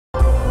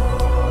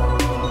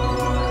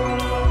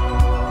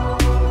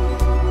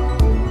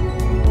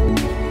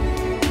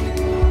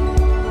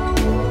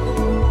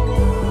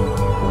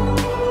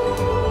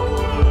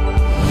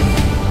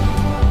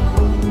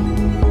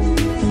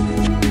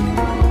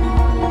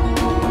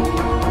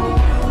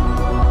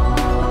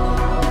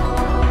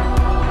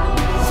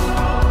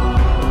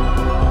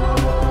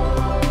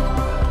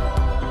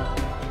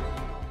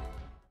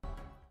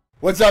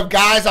What's up,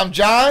 guys? I'm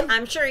John.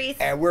 I'm Sharisse.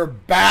 And we're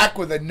back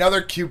with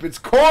another Cupid's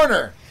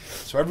Corner.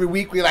 So every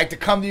week we like to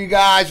come to you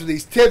guys with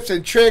these tips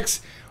and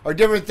tricks or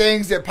different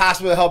things that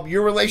possibly help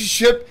your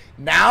relationship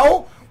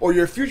now or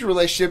your future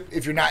relationship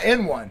if you're not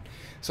in one.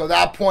 So at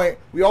that point,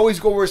 we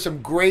always go over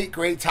some great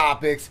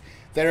topics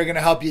that are going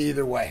to help you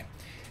either way.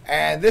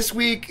 And this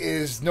week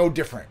is no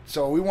different.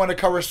 So we want to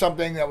cover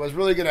something that was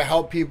really going to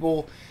help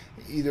people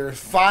either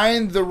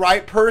find the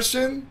right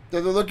person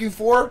that they're looking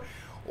for,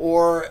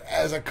 or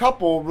as a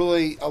couple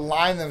really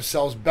align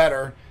themselves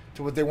better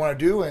to what they want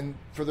to do and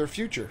for their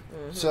future.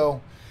 Mm-hmm.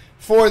 So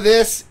for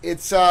this,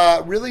 it's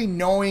really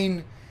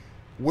knowing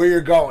where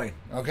you're going,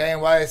 okay?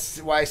 And why I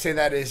say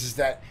that is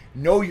that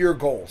know your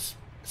goals.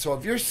 So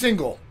if you're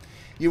single,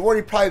 you've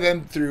already probably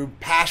been through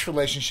past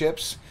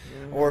relationships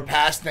or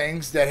past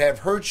things that have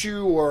hurt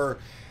you, or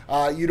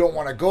you don't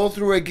want to go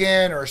through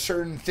again, or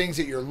certain things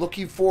that you're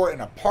looking for in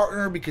a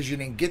partner because you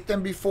didn't get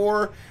them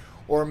before,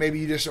 or maybe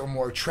you just are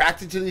more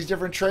attracted to these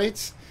different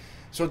traits.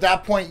 So at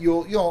that point,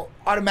 you'll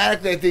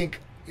automatically, I think,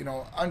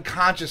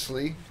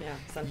 unconsciously. Yeah,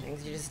 some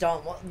things you just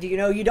don't want.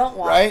 You don't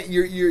want. Right,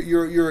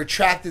 you're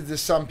attracted to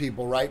some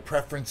people, right?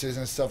 Preferences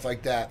and stuff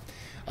like that,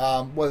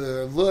 whether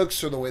their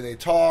looks or the way they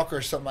talk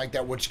or something like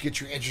that, which gets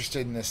you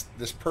interested in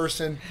this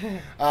person.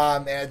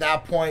 And at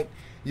that point,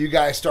 you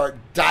guys start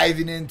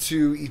diving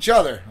into each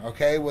other.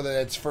 Okay, whether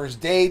it's first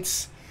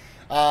dates.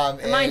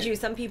 Mind you,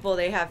 some people,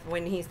 they have,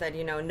 when he said,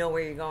 know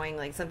where you're going,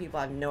 like some people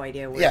have no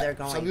idea where they're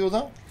going. Some people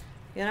don't.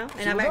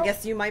 And I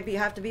guess you might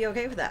have to be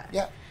okay with that.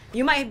 Yeah.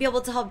 You might be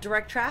able to help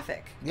direct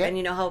traffic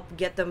and, help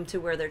get them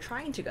to where they're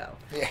trying to go.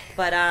 Yeah.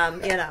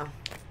 But,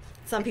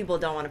 some people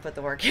don't want to put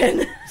the work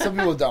in. Some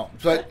people don't.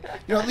 But,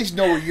 at least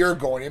know where you're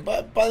going. And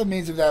by the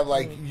means of that,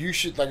 you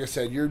should, like I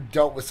said, you're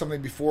dealt with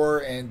something before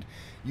and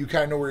you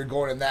kind of know where you're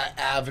going in that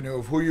avenue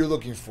of who you're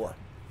looking for.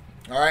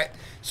 All right?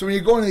 So when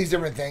you're going to these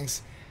different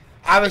things,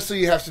 obviously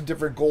you have some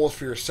different goals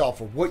for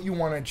yourself of what you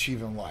want to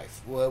achieve in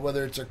life,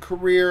 whether it's a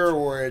career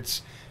or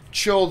it's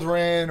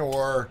children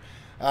or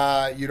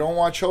you don't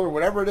want children,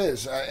 whatever it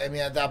is. I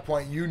mean, at that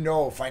point,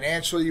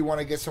 financially you want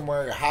to get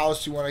somewhere, a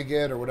house you want to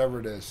get, or whatever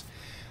it is.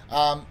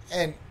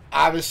 And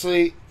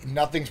obviously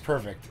nothing's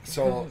perfect.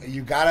 So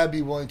you got to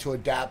be willing to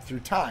adapt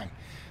through time.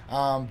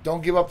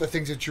 Don't give up the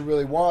things that you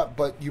really want,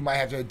 but you might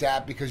have to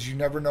adapt because you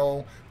never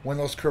know when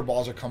those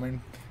curveballs are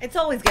coming. It's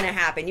always going to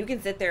happen. You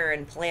can sit there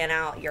and plan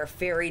out your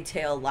fairy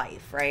tale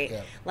life, right?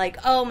 Yeah. Like,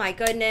 oh my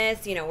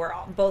goodness, we're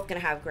both going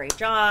to have great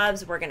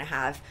jobs. We're going to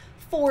have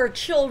 4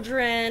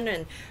 children,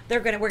 and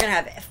we're going to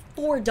have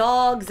 4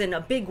 dogs and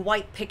a big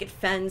white picket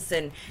fence,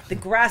 and the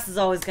grass is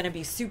always going to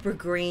be super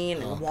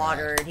green and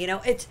watered.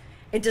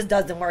 It just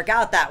doesn't work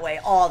out that way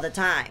all the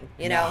time,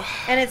 No.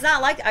 And it's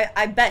not like,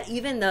 I bet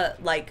even the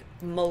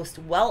most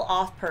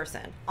well-off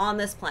person on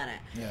this planet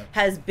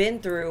has been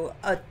through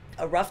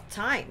a rough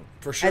time.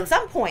 For sure. At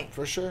some point.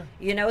 For sure.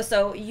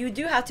 So you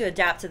do have to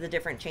adapt to the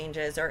different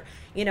changes, or,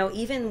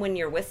 even when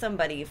you're with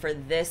somebody for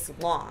this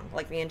long,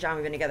 like me and John,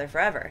 we've been together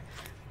forever,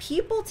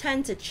 people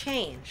tend to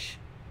change,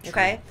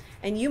 okay? True.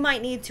 And you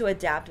might need to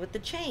adapt with the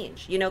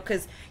change,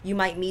 because you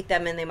might meet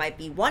them and they might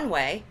be one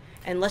way.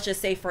 And let's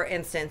just say, for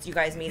instance, you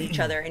guys meet each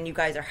other and you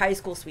guys are high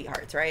school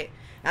sweethearts, right?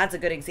 That's a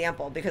good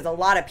example, because a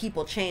lot of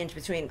people change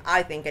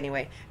I think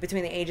anyway,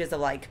 between the ages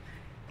of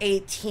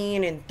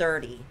 18 and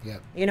 30. Yeah.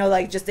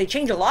 They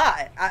change a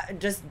lot,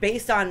 just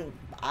based on,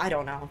 I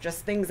don't know,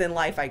 just things in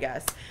life, I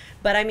guess.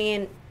 But I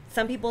mean,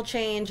 some people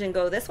change and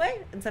go this way,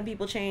 and some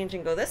people change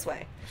and go this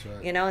way.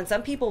 That's right. And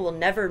some people will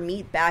never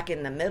meet back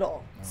in the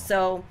middle. No.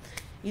 So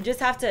you just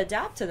have to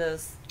adapt to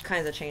those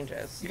kinds of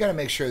changes. You got to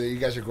make sure that you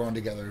guys are growing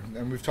together,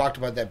 and we've talked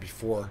about that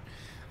before.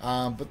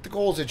 But the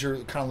goals that you're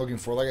kind of looking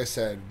for, like I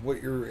said,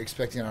 what you're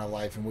expecting out of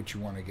life and what you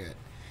want to get.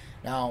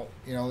 Now,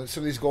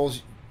 some of these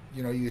goals,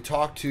 you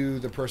talk to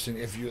the person.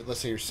 If let's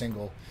say you're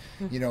single,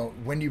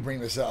 when do you bring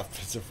this up?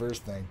 It's the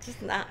first thing.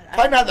 Just not.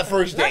 Probably not the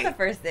first date. Not the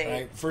first date.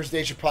 Right? First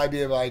date should probably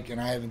be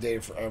and I haven't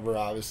dated forever,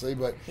 obviously,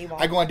 but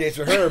I go on dates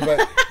with her,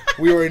 but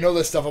we already know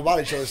this stuff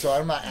about each other, so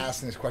I'm not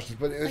asking these questions.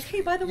 But it's,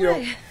 hey, by the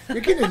way,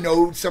 you're getting to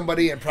know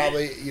somebody and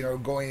probably,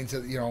 going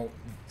into,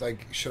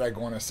 should I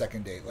go on a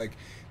second date?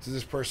 To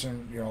this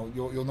person,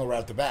 you'll know right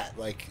off the bat.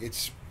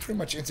 It's pretty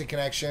much instant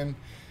connection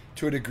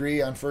to a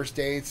degree on first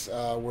dates,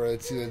 where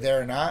it's either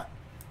there or not.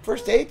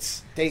 First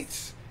dates.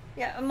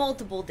 Yeah,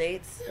 multiple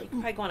dates. You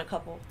can probably go on a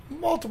couple.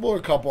 Multiple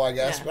or couple, I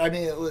guess. Yeah. But I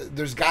mean,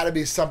 there's got to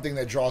be something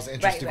that draws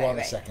interest to go on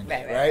a second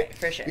date, right?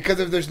 For sure. Because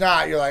if there's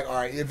not, you're like, all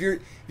right. If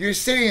you're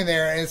sitting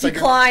there and it's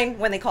decline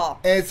when they call,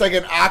 and it's like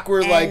an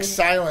awkward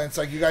silence,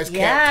 you guys can't talk.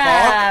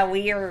 Yeah,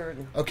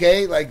 weird.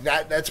 Okay,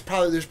 that's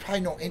probably there's probably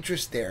no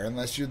interest there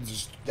unless you're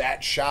just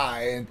that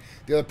shy and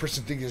the other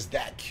person thinks it's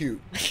that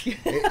cute.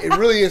 It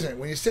really isn't.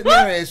 When you're sitting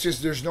there, and it's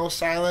just there's no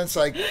silence.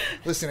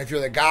 Listen, if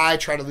you're the guy,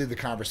 try to lead the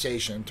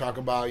conversation. Talk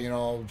about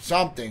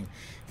something.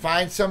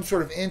 Find some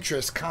sort of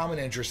interest, common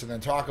interest, and then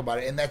talk about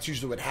it. And that's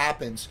usually what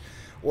happens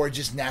or it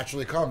just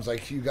naturally comes.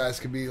 Like you guys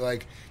could be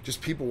like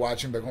just people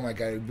watching, like, oh my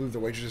god, I believe the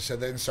waitress just said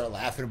that, and start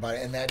laughing about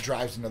it, and that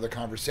drives another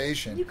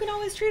conversation. You can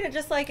always treat it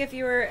just like if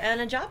you were in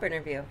a job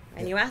interview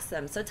and you ask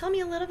them, so tell me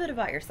a little bit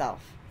about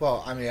yourself.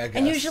 Well, I mean, I guess.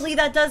 And usually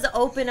that does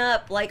open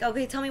up, like,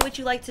 okay, tell me what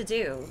you like to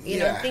do, you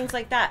know, things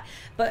like that.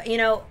 But, you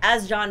know,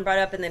 as John brought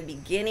up in the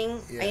beginning,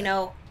 you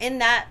know, in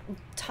that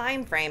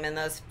time frame, in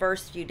those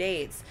first few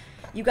dates,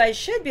 you guys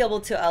should be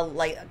able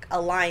to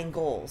align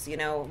goals, you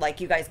know,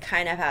 like you guys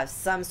kind of have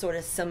some sort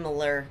of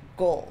similar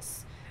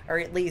goals, or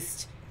at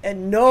least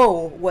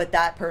know what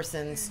that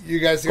person's you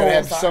guys gotta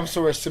have some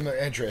sort of similar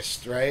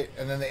interest, right?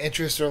 And then the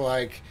interests are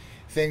like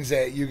things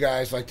that you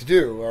guys like to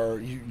do,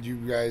 or you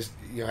guys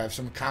have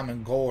some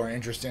common goal or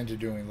interest into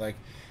doing. Like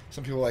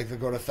some people like to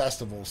go to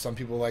festivals, some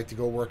people like to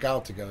go work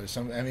out together.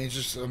 I mean, it's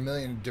just a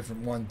million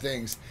different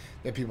things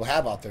that people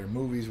have out there,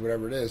 movies,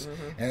 whatever it is,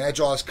 and that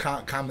draws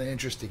common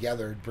interest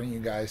together, bring you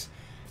guys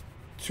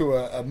to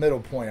a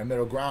middle point, a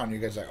middle ground. You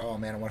guys are like, oh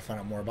man, I want to find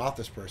out more about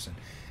this person,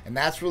 and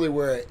that's really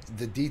where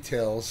the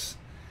details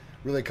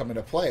really come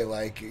into play.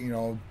 Like, you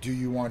know, do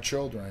you want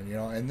children? You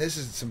know, and this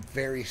is some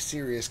very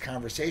serious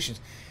conversations.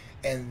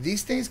 And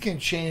these things can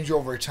change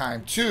over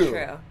time too.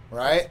 True.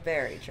 Right? That's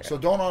very true. So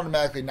don't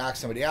automatically knock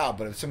somebody out.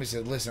 But if somebody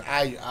says, listen,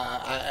 I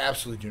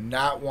absolutely do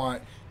not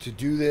want to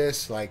do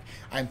this, like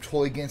I'm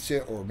totally against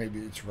it, or maybe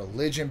it's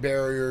religion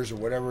barriers or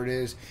whatever it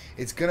is,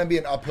 it's going to be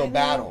an uphill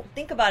battle.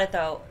 Think about it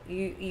though.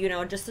 You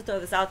know, just to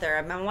throw this out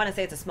there, I want to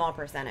say it's a small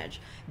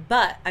percentage.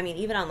 But, I mean,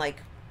 even on like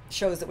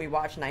shows that we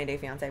watch, 90 Day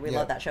Fiance, we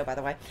love that show, by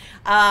the way.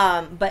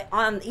 But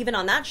even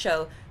on that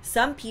show,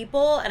 some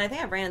people, and I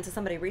think I ran into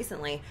somebody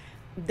recently,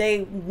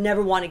 they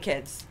never wanted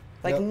kids.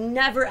 Like,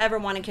 never, ever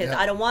wanted kids.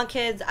 I don't want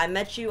kids. I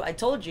met you. I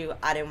told you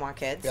I didn't want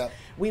kids.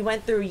 We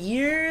went through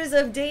years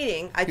of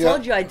dating. I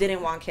told you I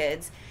didn't want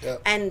kids.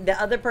 And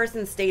the other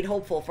person stayed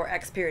hopeful for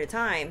X period of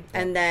time.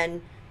 And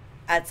then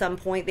at some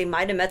point, they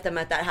might have met them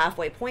at that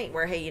halfway point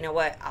where, hey, you know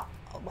what?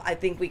 I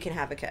think we can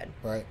have a kid.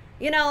 Right.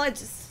 You know, it's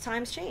just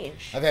times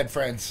change. I've had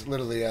friends,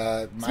 literally.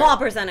 Small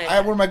percentage. I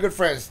have one of my good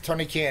friends,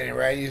 Tony Cannon,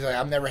 right? He's like,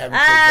 I'm never having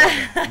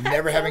kids ever.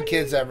 Never having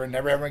kids ever.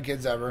 Never having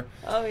kids ever.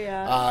 Oh,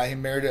 yeah. He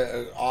married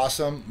an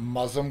awesome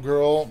Muslim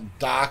girl,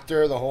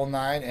 doctor, the whole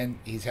nine, and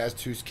he has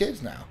 2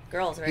 kids now.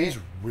 Girls, right? He's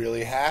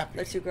really happy.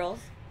 The 2 girls?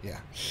 Yeah.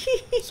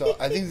 So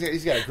I think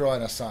he's got a girl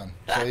and a son.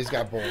 So he's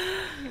got both.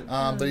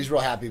 But he's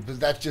real happy.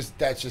 But that's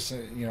just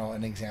you know,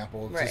 an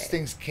example. Right. Just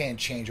things can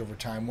change over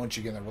time once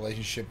you get in a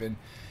relationship. And,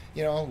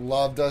 you know,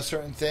 love does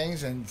certain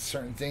things, and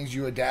certain things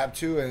you adapt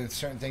to, and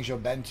certain things you'll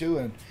bend to,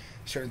 and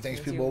certain things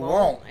people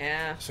won't.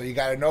 Yeah. So you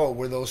got to know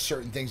where those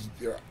certain things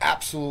are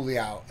absolutely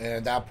out. And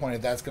at that point,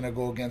 if that's going to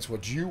go against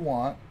what you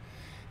want,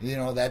 you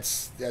know,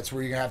 that's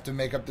where you're going to have to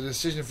make up the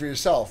decision for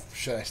yourself.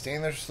 Should I stay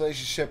in this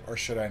relationship or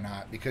should I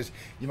not? Because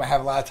you might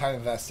have a lot of time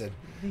invested.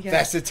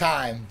 Vested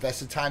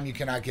time you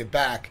cannot get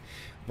back.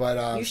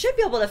 But you should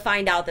be able to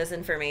find out this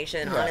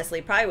information,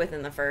 honestly, probably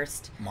within the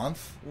first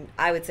month.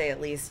 I would say at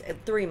least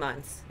 3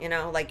 months. You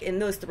know, like in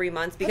those 3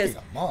 months, because I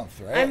think a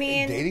month, right? I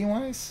mean, dating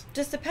wise,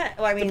 just depends.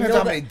 Well, I mean, depends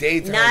how many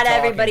dates. Not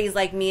everybody's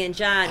like me and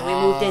John. We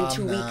moved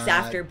in 2 weeks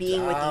after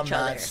being with each other.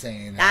 I'm not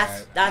saying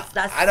that.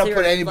 That's. I don't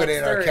put anybody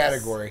in our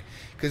category.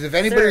 Because if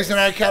anybody's in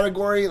our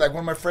category, like one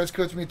of my friends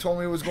coached me, told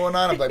me what was going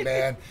on, I'm like,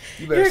 man,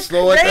 you better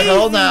slow it the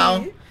hell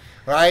down.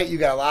 Right? You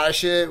got a lot of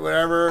shit,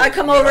 whatever. I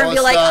come over and be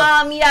like,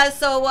 yeah,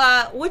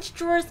 so which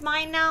drawer's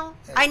mine now?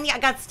 I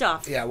got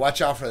stuff. Yeah,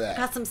 watch out for that.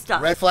 Got some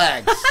stuff. Red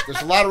flags.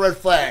 There's a lot of red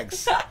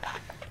flags.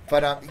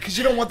 But because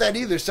you don't want that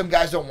either. Some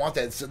guys don't want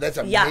that. So that's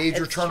a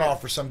major turnoff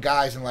for some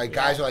guys. And like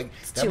guys are like,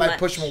 that might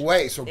push them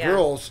away. So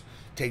girls,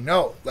 take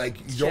note. Like,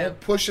 you don't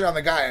push it on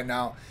the guy. And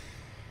now,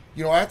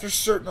 you know, after a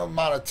certain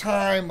amount of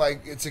time,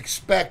 like, it's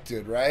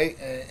expected, right?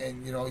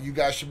 And you know, you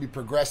guys should be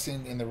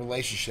progressing in the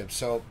relationship.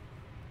 So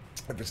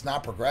if it's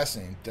not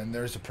progressing, then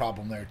there's a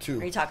problem there too.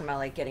 Are you talking about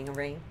like getting a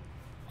ring?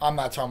 I'm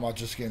not talking about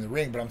just getting the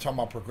ring, but I'm talking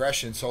about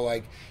progression. So,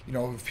 like, you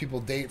know, if people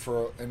date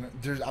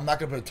I'm not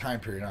going to put a time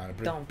period on it,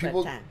 but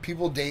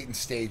people date in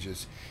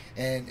stages,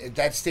 and if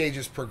that stage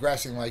is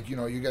progressing, like, you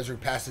know, you guys are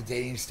past the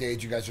dating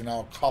stage, you guys are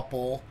now a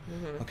couple,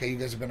 okay, you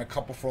guys have been a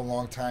couple for a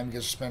long time, you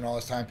guys are spending all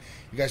this time,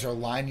 you guys are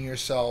aligning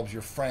yourselves,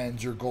 your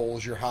friends, your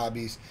goals, your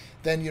hobbies,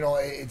 then, you know,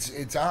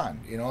 it's on,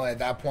 you know, at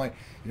that point,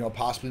 you know,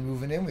 possibly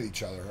moving in with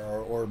each other,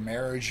 or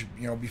marriage,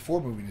 you know,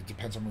 before moving. It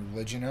depends on what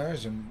religion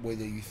is and the way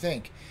that you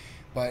think.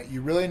 But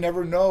you really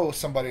never know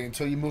somebody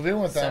until you move in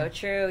with them. So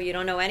true. You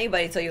don't know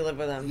anybody until you live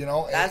with them. You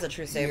know, that's a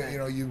true statement. You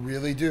know, you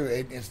really do.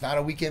 It's not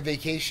a weekend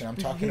vacation. I'm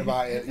talking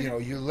about, you know,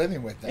 you're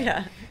living with them.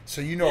 Yeah. So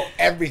you know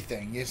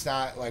everything. It's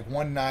not like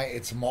one night.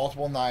 It's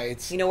multiple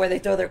nights. You know where they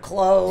throw their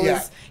clothes.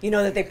 Yeah. You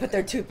know that they put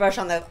their toothbrush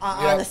on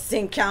the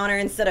sink counter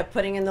instead of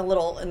putting in the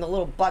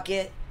little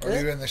bucket. Or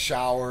leave it in the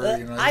shower.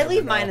 You know, I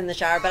leave mine in the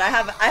shower, but I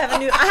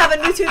have a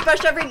new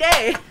toothbrush every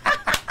day.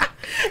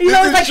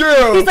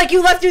 True. He's like,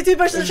 you left your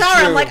toothbrush in the shower.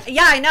 True. I'm like,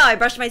 yeah, I know. I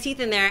brushed my teeth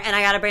in there, and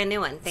I got a brand new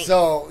one. Thanks.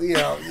 So,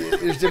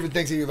 there's different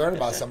things that you learn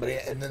about somebody,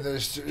 and then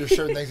there's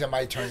certain things that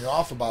might turn you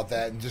off about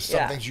that, and just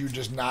some things you're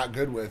just not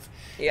good with.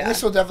 Yeah. And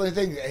this will definitely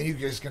thing, and you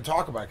guys can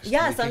talk about it.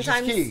 Yeah,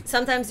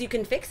 sometimes you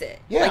can fix it.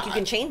 Yeah. Like, you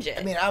can change it.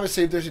 I mean,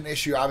 obviously, if there's an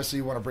issue, obviously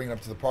you want to bring it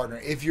up to the partner.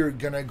 If you're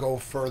going to go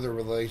further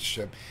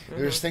relationship,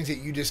 there's things that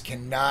you just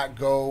cannot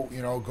go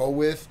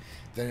with,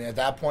 then at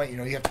that point, you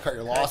have to cut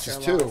your losses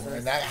too.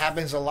 And that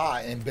happens a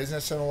lot in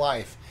business and in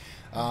life.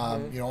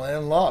 And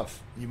in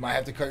love, you might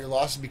have to cut your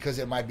losses because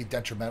it might be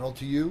detrimental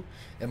to you.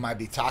 It might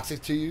be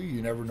toxic to you.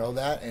 You never know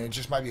that. And it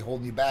just might be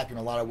holding you back in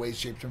a lot of ways,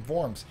 shapes, and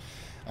forms.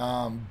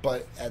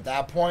 But at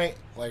that point,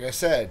 like I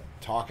said,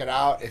 talk it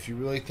out. If you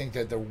really think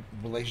that the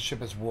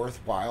relationship is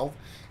worthwhile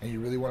and you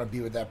really want to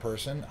be with that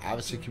person,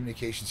 obviously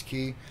communication's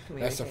key.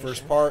 That's the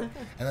first part.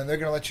 And then they're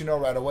going to let you know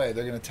right away.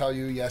 They're going to tell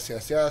you yes,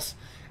 yes, yes.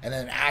 And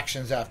then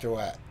actions after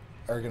that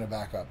are going to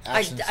back up.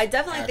 I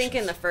definitely think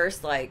in the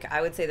first,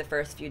 I would say the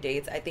first few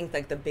dates, I think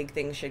the big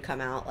things should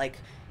come out,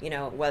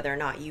 whether or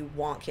not you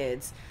want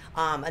kids.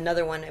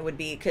 Another one would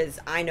be, because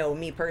I know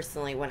me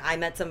personally, when I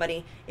met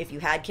somebody, if you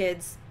had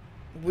kids,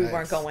 we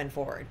weren't going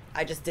forward.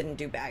 I just didn't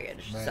do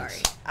baggage. Nice.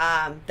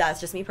 Sorry.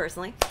 That's just me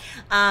personally.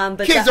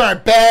 But kids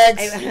aren't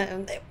bags.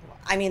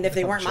 I mean, if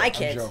they weren't my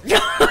kids,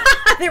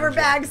 they were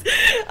bags.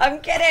 I'm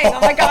kidding.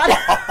 Oh my God.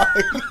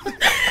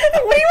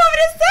 What do you want me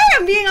to say?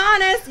 I'm being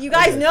honest. You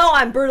guys know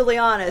I'm brutally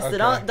honest, so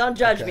don't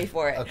judge me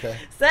for it. Okay.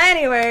 So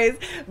anyways,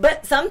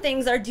 but some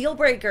things are deal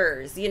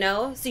breakers, So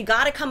you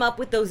got to come up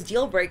with those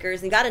deal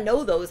breakers, and you got to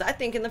know those, I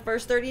think, in the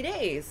first 30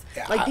 days.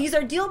 Yeah, these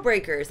are deal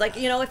breakers.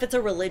 If it's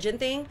a religion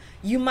thing,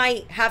 you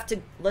might have to,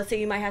 let's say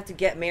you might have to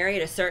get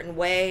married a certain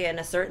way in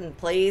a certain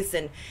place,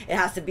 and it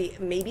has to be,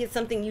 maybe it's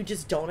something you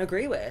just don't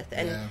agree with,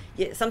 and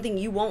something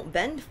you won't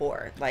bend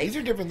for. These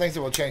are different things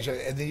that will change,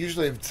 and then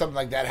usually if something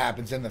like that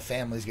happens, then the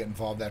families get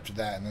involved after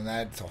that, and then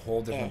that's a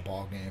whole different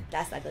ball game.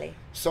 That's ugly.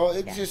 So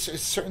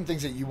it's certain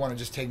things that you want to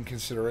just take in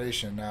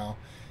consideration. Now,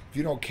 if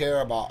you don't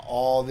care about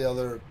all the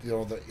other,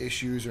 the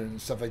issues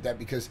and stuff like that,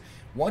 because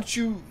once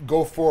you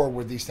go forward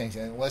with these things,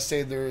 and let's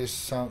say there is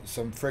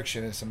some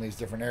friction in some of these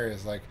different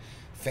areas, like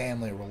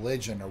family,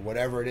 religion, or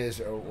whatever it is,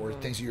 or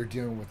things that you're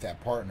dealing with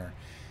that partner,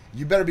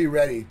 you better be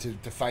ready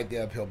to fight the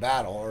uphill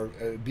battle, or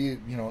be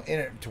in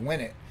it to win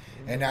it.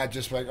 And not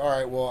just all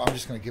right, well, I'm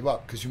just going to give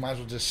up, because you might as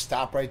well just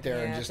stop right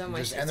there and just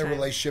end the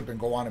relationship and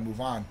go on and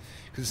move on,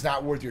 because it's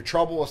not worth your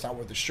trouble, it's not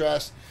worth the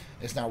stress,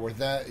 it's not worth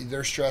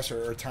their stress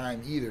or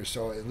time either.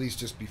 So at least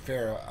just be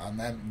fair on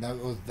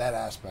that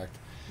aspect.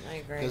 I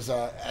agree. Because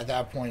at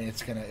that point,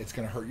 it's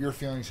gonna hurt your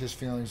feelings, his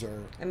feelings,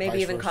 or and maybe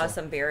even cause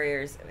some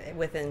barriers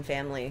within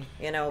family.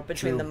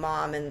 Between the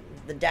mom and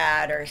the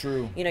dad, or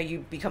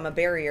you become a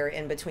barrier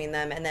in between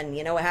them, and then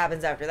what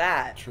happens after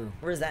that? True.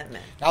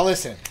 Resentment. Now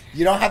listen,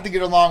 you don't have to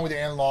get along with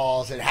your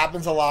in-laws. It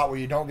happens a lot where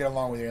you don't get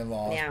along with your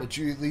in-laws, but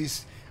you at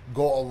least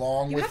go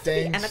along with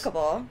things. You have to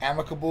be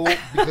amicable,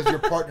 because your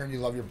partner, and you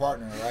love your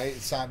partner, right?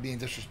 It's not being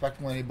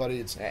disrespectful to anybody.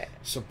 It's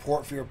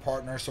support for your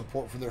partner,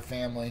 support for their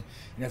family.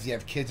 If you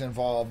have kids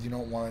involved, you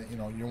don't want you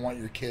don't want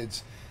your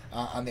kids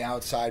on the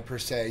outside per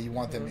se. You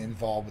want them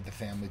involved with the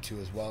family too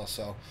as well.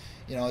 So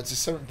it's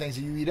just certain things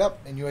that you eat up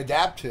and you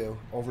adapt to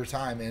over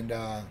time, and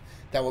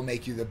that will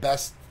make you the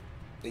best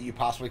that you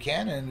possibly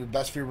can, and the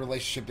best for your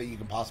relationship that you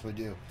can possibly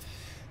do.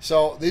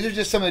 So these are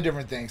just some of the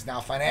different things. Now,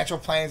 financial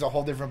planning is a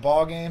whole different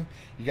ball game.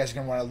 You guys are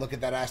going to want to look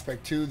at that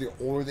aspect too. The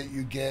older that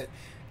you get,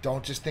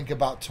 don't just think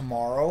about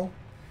tomorrow.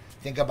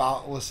 Think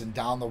about,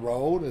 down the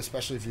road,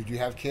 especially if you do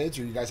have kids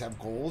or you guys have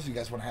goals. You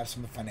guys want to have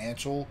some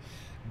financial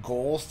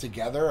goals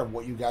together of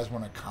what you guys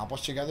want to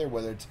accomplish together,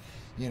 whether it's,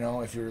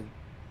 if you're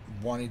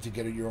wanting to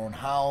get your own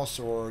house,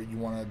 or you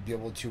want to be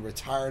able to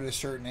retire at a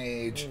certain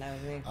age,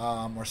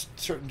 or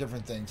certain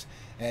different things.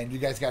 And you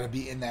guys got to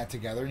be in that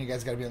together, and you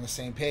guys got to be on the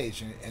same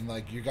page.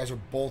 And you guys are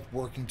both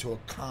working to a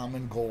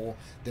common goal.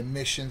 The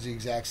mission's the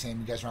exact same.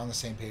 You guys are on the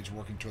same page,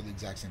 working toward the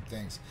exact same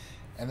things.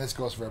 And this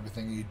goes for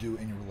everything you do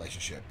in your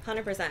relationship.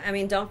 100%. I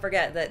mean, don't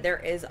forget that there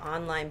is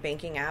online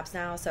banking apps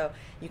now, so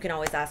you can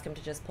always ask him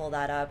to just pull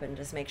that up and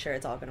just make sure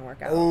it's all going to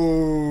work out.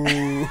 Oh,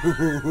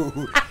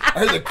 I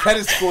heard the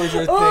credit scores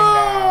are a thing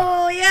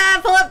now. Oh, yeah,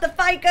 pull up the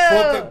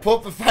FICO. Pull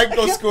up the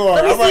FICO score.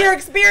 Let me see your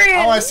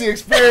experience. I want to see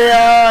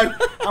Experian.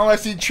 I want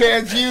to see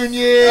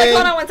TransUnion.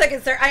 Hold on one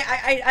second, sir.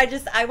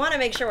 I want to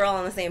make sure we're all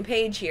on the same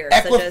page here.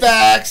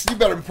 Equifax. You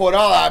better pull it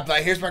all out.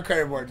 But here's my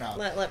credit report now.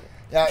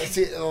 Yeah,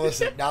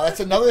 listen, now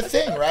that's another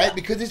thing, right?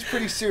 Because it's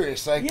pretty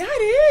serious. Yeah,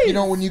 it is.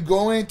 When you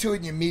go into it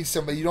and you meet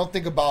somebody, you don't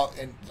think about,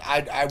 and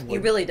I would.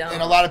 You really don't.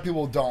 And a lot of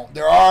people don't.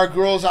 There are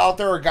girls out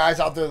there or guys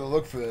out there that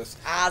look for this.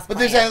 But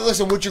they say,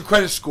 listen, what's your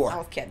credit score? I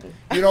was kidding.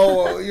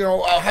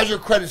 How's your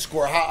credit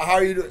score? How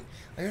are you doing?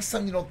 That's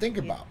something you don't think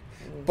about.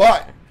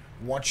 But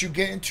once you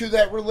get into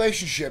that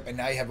relationship and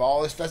now you have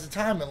all this festive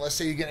time, and let's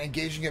say you get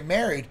engaged and get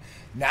married,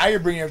 now you're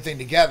bringing everything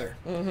together.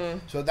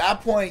 So at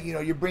that point, you know,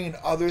 you're bringing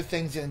other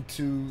things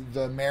into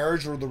the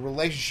marriage or the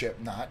relationship,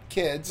 not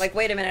kids. Like,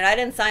 wait a minute, I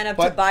didn't sign up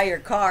to buy your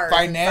car.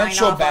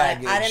 Financial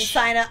baggage. I didn't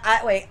sign up.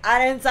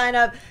 I didn't sign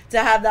up to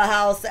have the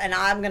house, and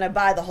I'm gonna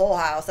buy the whole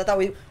house. I thought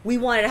we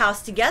wanted a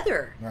house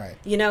together. Right.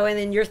 You know, and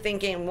then you're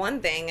thinking one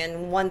thing,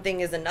 and one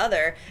thing is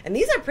another. And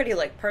these are pretty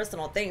like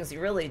personal things.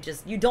 You really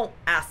you don't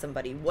ask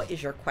somebody what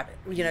is your credit,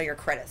 you know, your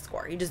credit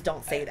score. You just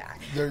don't say that.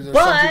 There's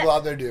some people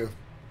out there do.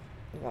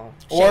 Well,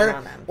 shame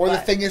on them, the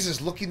thing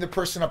is looking the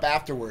person up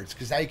afterwards,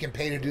 because now you can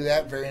pay to do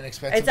that very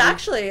inexpensively. It's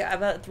actually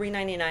about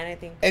 $3.99, I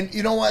think. And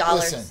you know what?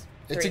 Listen,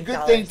 it's a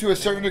good thing to a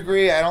certain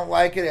degree. I don't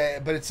like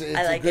it, but it's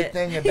a good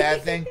thing, a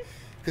bad thing,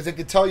 because it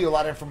could tell you a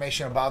lot of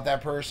information about that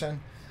person.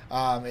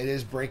 It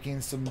is breaking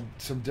some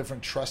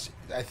different trust,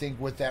 I think,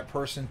 with that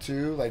person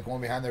too, like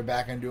going behind their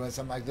back and doing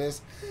something like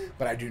this.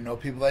 But I do know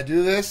people that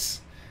do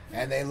this,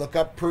 and they look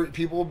up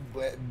people,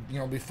 you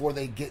know, before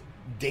they get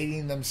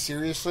dating them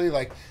seriously.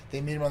 Like,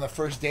 they meet them on the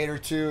first date or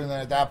two, and then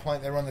at that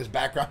point they run this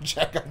background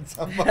check on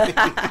somebody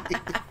and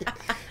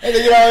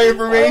they get all the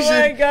information. Oh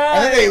my God.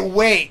 And then they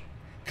wait,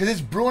 because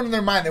it's brewing in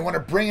their mind. They want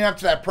to bring it up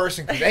to that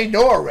person because they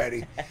know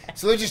already,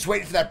 so they're just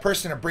waiting for that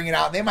person to bring it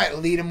out, and they might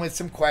lead them with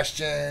some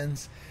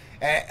questions,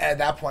 and at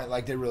that point,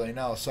 like, they really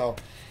know. So,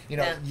 you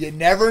know, you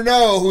never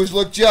know who's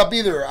looked you up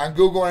either on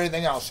Google or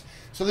anything else.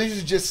 So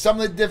these are just some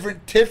of the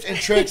different tips and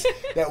tricks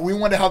that we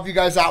want to help you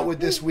guys out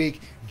with this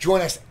week. Join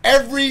us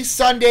every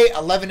Sunday,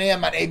 11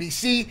 a.m. on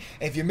ABC.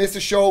 And if you miss a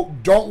show,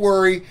 don't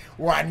worry.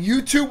 We're on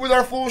YouTube with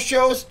our full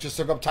shows. Just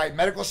look up Titan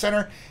Medical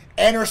Center,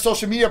 and our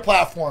social media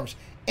platforms,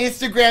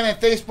 Instagram and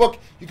Facebook.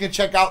 You can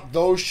check out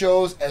those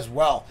shows as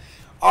well.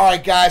 All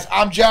right, guys.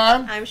 I'm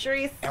John. I'm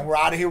Sharisse. And we're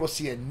out of here. We'll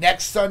see you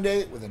next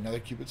Sunday with another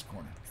Cupid's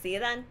Corner. See you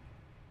then.